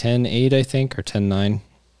 It's like 10.8, I think, or 10.9.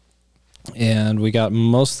 And we got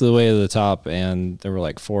most of the way to the top, and there were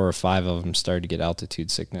like 4 or 5 of them started to get altitude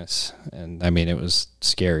sickness. And I mean, it was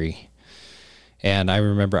scary. And I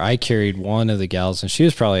remember I carried one of the gals, and she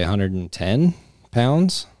was probably 110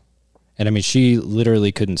 pounds. And I mean, she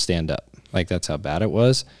literally couldn't stand up. Like, that's how bad it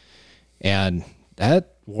was. And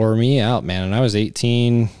that wore me out, man. And I was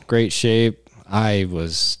 18, great shape. I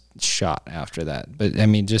was shot after that. But I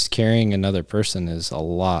mean, just carrying another person is a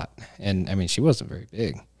lot. And I mean, she wasn't very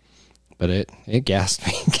big, but it gassed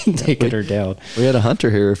me taking her down. We had a hunter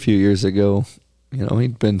here a few years ago.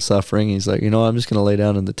 He'd been suffering. He's like, I'm just going to lay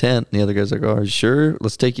down in the tent. And the other guy's like, oh, are you sure?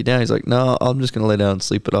 Let's take you down. He's like, no, I'm just going to lay down and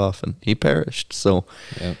sleep it off. And he perished. So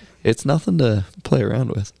It's nothing to play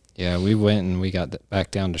around with. Yeah, we went and we got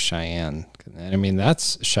back down to Cheyenne. And I mean,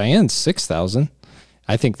 Cheyenne's 6,000.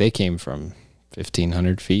 I think they came from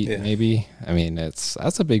 1,500 feet, maybe. I mean,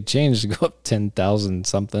 that's a big change to go up 10,000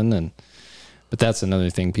 something. But that's another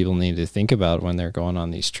thing people need to think about when they're going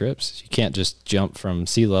on these trips. You can't just jump from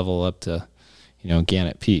sea level up to,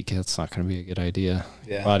 Gannett Peak. That's not going to be a good idea.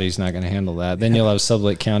 Yeah. Your body's not going to handle that. Then you'll have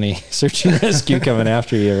Sublette County Search and Rescue coming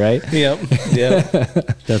after you, right? Yep. Yeah.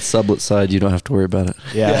 That Sublette side, you don't have to worry about it.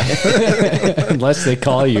 Yeah. Unless they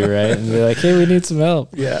call you, right? And they're like, hey, we need some help.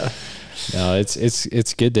 Yeah. No,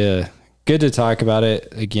 it's good to talk about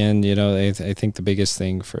it. Again, I think the biggest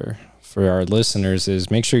thing for our listeners is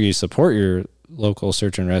make sure you support your local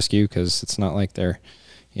search and rescue, because it's not like they're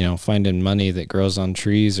finding money that grows on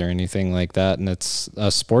trees or anything like that. And it's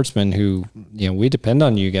us sportsmen who, we depend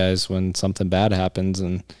on you guys when something bad happens.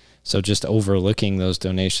 And so just overlooking those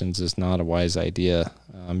donations is not a wise idea.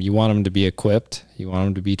 You want them to be equipped. You want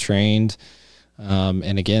them to be trained.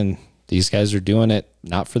 And again, these guys are doing it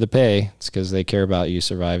not for the pay. It's because they care about you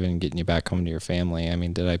surviving and getting you back home to your family. I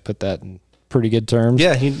mean, did I put that in pretty good terms?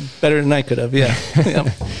 Yeah, better than I could have. Yeah. Yep.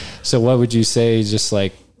 So what would you say, just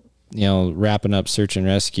like, wrapping up search and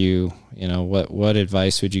rescue, what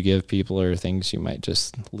advice would you give people, or things you might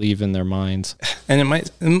just leave in their minds? And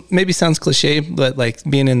it maybe sounds cliche, but like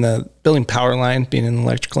being in the building power line, being in the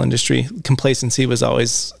electrical industry, complacency was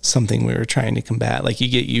always something we were trying to combat. Like, you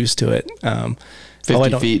get used to it.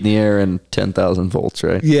 50 feet in the air and 10,000 volts,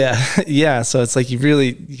 right? Yeah. Yeah. So it's like, you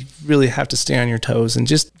really have to stay on your toes and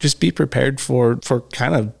just be prepared for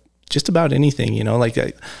kind of just about anything, like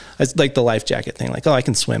it's like the life jacket thing, like, oh, I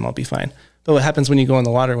can swim, I'll be fine. But what happens when you go in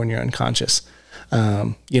the water when you're unconscious?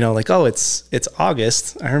 Like, oh, it's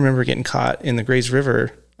August. I remember getting caught in the Grays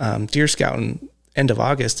River, deer scouting end of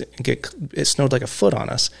August, and it snowed like a foot on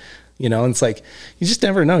us, and it's like, you just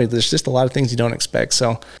never know. There's just a lot of things you don't expect.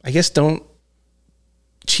 So I guess don't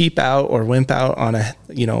cheap out or wimp out on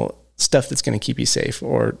stuff that's going to keep you safe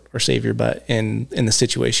or save your butt in the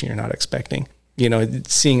situation you're not expecting.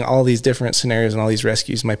 Seeing all these different scenarios and all these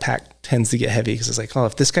rescues, my pack tends to get heavy because it's like, oh,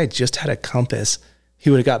 if this guy just had a compass, he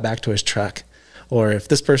would have got back to his truck. Or if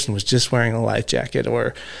this person was just wearing a life jacket,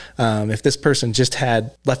 or if this person just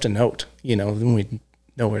had left a note, then we'd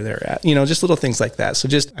know where they're at. Just little things like that. So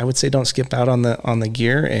I would say, don't skip out on the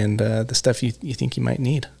gear and the stuff you think you might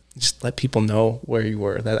need. Just let people know where you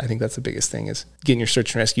were. I think that's the biggest thing, is getting your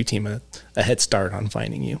search and rescue team a head start on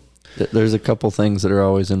finding you. There's a couple things that are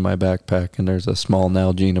always in my backpack, and there's a small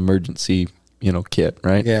Nalgene emergency, kit,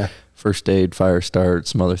 right? Yeah. First aid, fire start,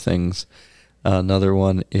 some other things. Another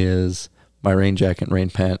one is my rain jacket and rain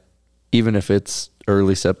pant. Even if it's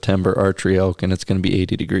early September archery elk and it's going to be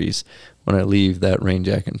 80 degrees, when I leave, that rain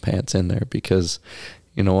jacket and pants in there, because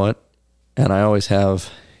you know what? And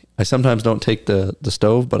I sometimes don't take the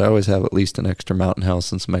stove, but I always have at least an extra mountain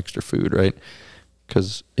house and some extra food, right?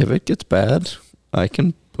 Because if it gets bad, I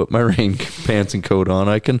can put my rain pants and coat on.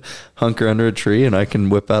 I can hunker under a tree and I can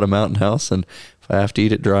whip out a mountain house. And if I have to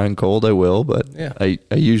eat it dry and cold, I will. But yeah. I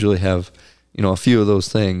usually have, a few of those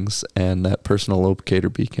things. And that personal locator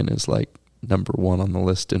beacon is like number one on the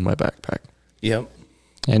list in my backpack. Yep.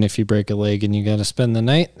 And if you break a leg and you got to spend the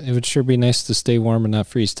night, it would sure be nice to stay warm and not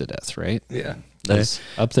freeze to death, right? Yeah.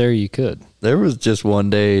 Up there you could. There was just one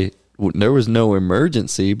day, there was no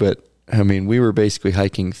emergency, but we were basically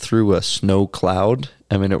hiking through a snow cloud.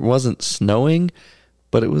 It wasn't snowing,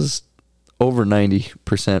 but it was over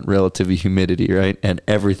 90% relative humidity, right? And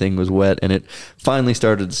everything was wet, and it finally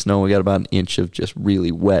started to snow. We got about an inch of just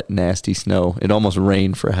really wet, nasty snow. It almost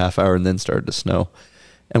rained for a half hour and then started to snow.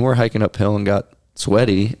 And we're hiking uphill and got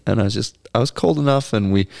sweaty, and I was cold enough,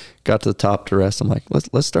 and we got to the top to rest. I'm like,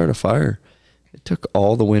 let's start a fire. It took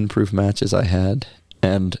all the windproof matches I had,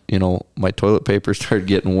 and my toilet paper started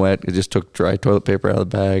getting wet. It just took dry toilet paper out of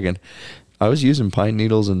the bag, and I was using pine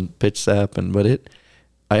needles and pitch sap,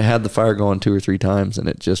 I had the fire going 2 or 3 times, and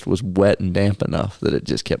it just was wet and damp enough that it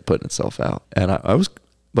just kept putting itself out. And I was,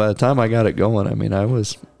 by the time I got it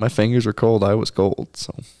going, my fingers were cold. I was cold.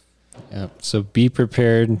 So, yeah. So be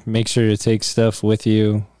prepared. Make sure to take stuff with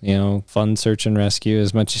you. Fund search and rescue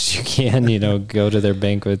as much as you can. Go to their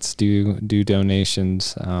banquets, do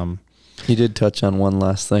donations. You did touch on one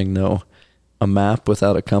last thing, though. A map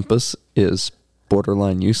without a compass is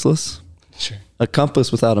borderline useless. Sure. A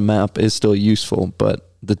compass without a map is still useful, but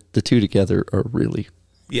the two together are really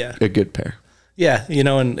a good pair. Yeah,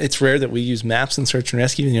 and it's rare that we use maps in search and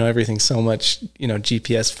rescue. Everything's so much,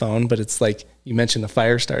 GPS phone, but it's like you mentioned the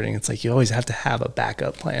fire starting. It's like you always have to have a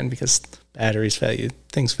backup plan because batteries fail you,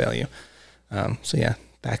 things fail you. So yeah,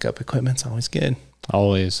 backup equipment's always good.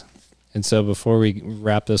 Always. And so before we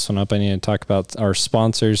wrap this one up, I need to talk about our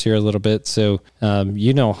sponsors here a little bit. So,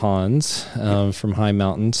 Hans from High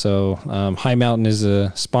Mountain. So High Mountain is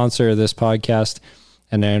a sponsor of this podcast.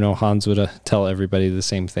 And I know Hans would tell everybody the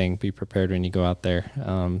same thing. Be prepared when you go out there.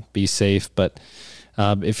 Be safe. But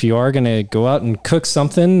if you are going to go out and cook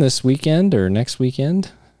something this weekend or next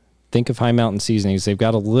weekend, think of High Mountain Seasonings. They've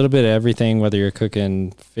got a little bit of everything, whether you're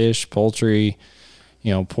cooking fish, poultry,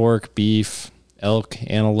 pork, beef, elk,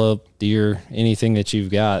 antelope, deer, anything that you've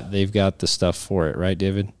got, they've got the stuff for it. Right,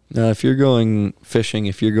 David? Now, if you're going fishing,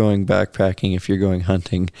 if you're going backpacking, if you're going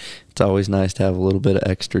hunting, it's always nice to have a little bit of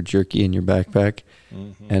extra jerky in your backpack.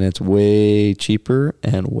 Mm-hmm. And it's way cheaper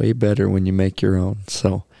and way better when you make your own.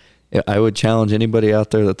 So I would challenge anybody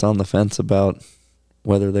out there that's on the fence about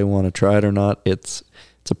whether they want to try it or not. It's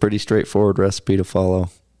a pretty straightforward recipe to follow.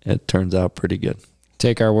 It turns out pretty good.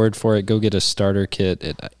 Take our word for it. Go get a starter kit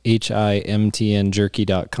at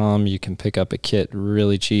himtnjerky.com. You can pick up a kit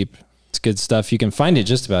really cheap. It's good stuff. You can find it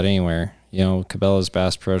just about anywhere. Cabela's,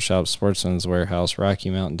 Bass Pro Shops, Sportsman's Warehouse, Rocky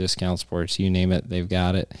Mountain Discount Sports, you name it, they've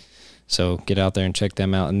got it. So get out there and check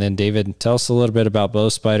them out. And then, David, tell us a little bit about Bow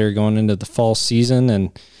Spider going into the fall season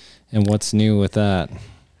and what's new with that.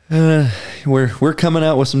 We're coming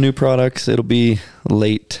out with some new products. It'll be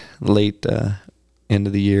late end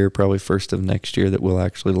of the year, probably first of next year, that we'll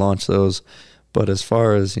actually launch those. But as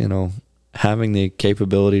far as, having the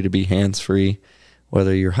capability to be hands-free,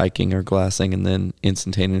 whether you're hiking or glassing, and then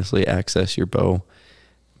instantaneously access your bow.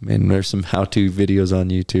 There's some how-to videos on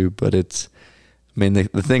YouTube, but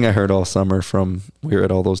the thing I heard all summer from, we were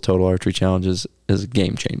at all those Total Archery Challenges, is a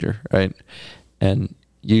game changer, right? And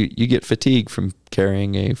you get fatigue from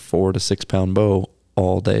carrying a 4 to 6 pound bow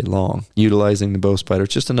all day long. Utilizing the Bow Spider,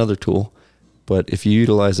 it's just another tool, but if you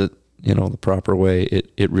utilize it, the proper way,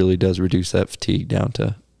 it really does reduce that fatigue down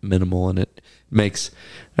to minimal, and it makes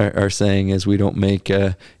our saying is, we don't make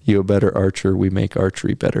you a better archer, we make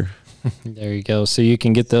archery better. There you go. So you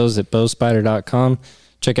can get those at bowspider.com.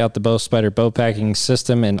 Check out the Bow Spider bow packing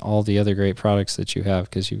system and all the other great products that you have,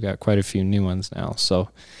 because you've got quite a few new ones now. So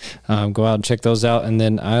go out and check those out. And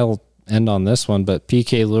then I'll end on this one, but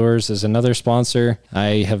PK Lures is another sponsor.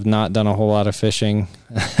 I have not done a whole lot of fishing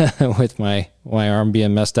with my arm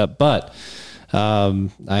being messed up, but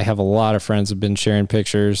I have a lot of friends who have been sharing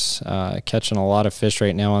pictures, catching a lot of fish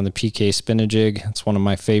right now on the PK Spinajig. It's one of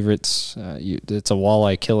my favorites. It's a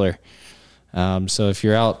walleye killer. So if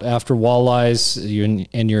you're out after walleyes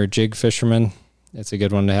and you're a jig fisherman, it's a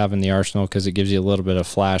good one to have in the arsenal, because it gives you a little bit of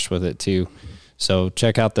flash with it too. So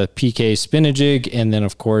check out the PK Spinajig. And then,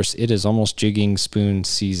 of course, it is almost jigging spoon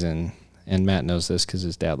season. And Matt knows this because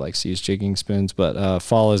his dad likes to use jigging spoons. But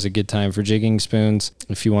fall is a good time for jigging spoons.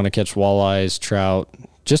 If you want to catch walleyes, trout,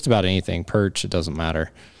 just about anything, perch, it doesn't matter.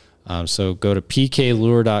 So go to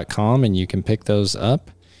pklure.com and you can pick those up.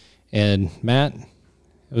 And Matt,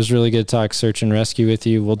 it was really good to talk search and rescue with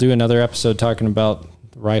you. We'll do another episode talking about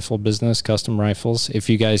the rifle business, custom rifles. If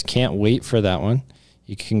you guys can't wait for that one,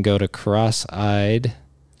 you can go to Cross-Eyed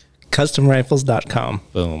CustomRifles.com.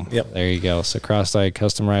 Boom. Yep. There you go. So Cross-Eyed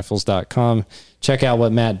CustomRifles.com. Check out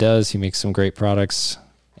what Matt does. He makes some great products.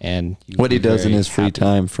 And what he does in his free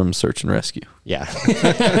time from search and rescue. Yeah.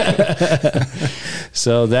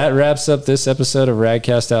 So that wraps up this episode of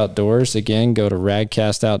Radcast Outdoors. Again, go to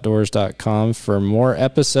radcastoutdoors.com for more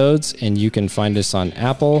episodes, and you can find us on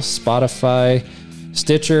Apple, Spotify,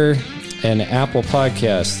 Stitcher, and Apple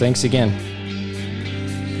Podcasts. Thanks again.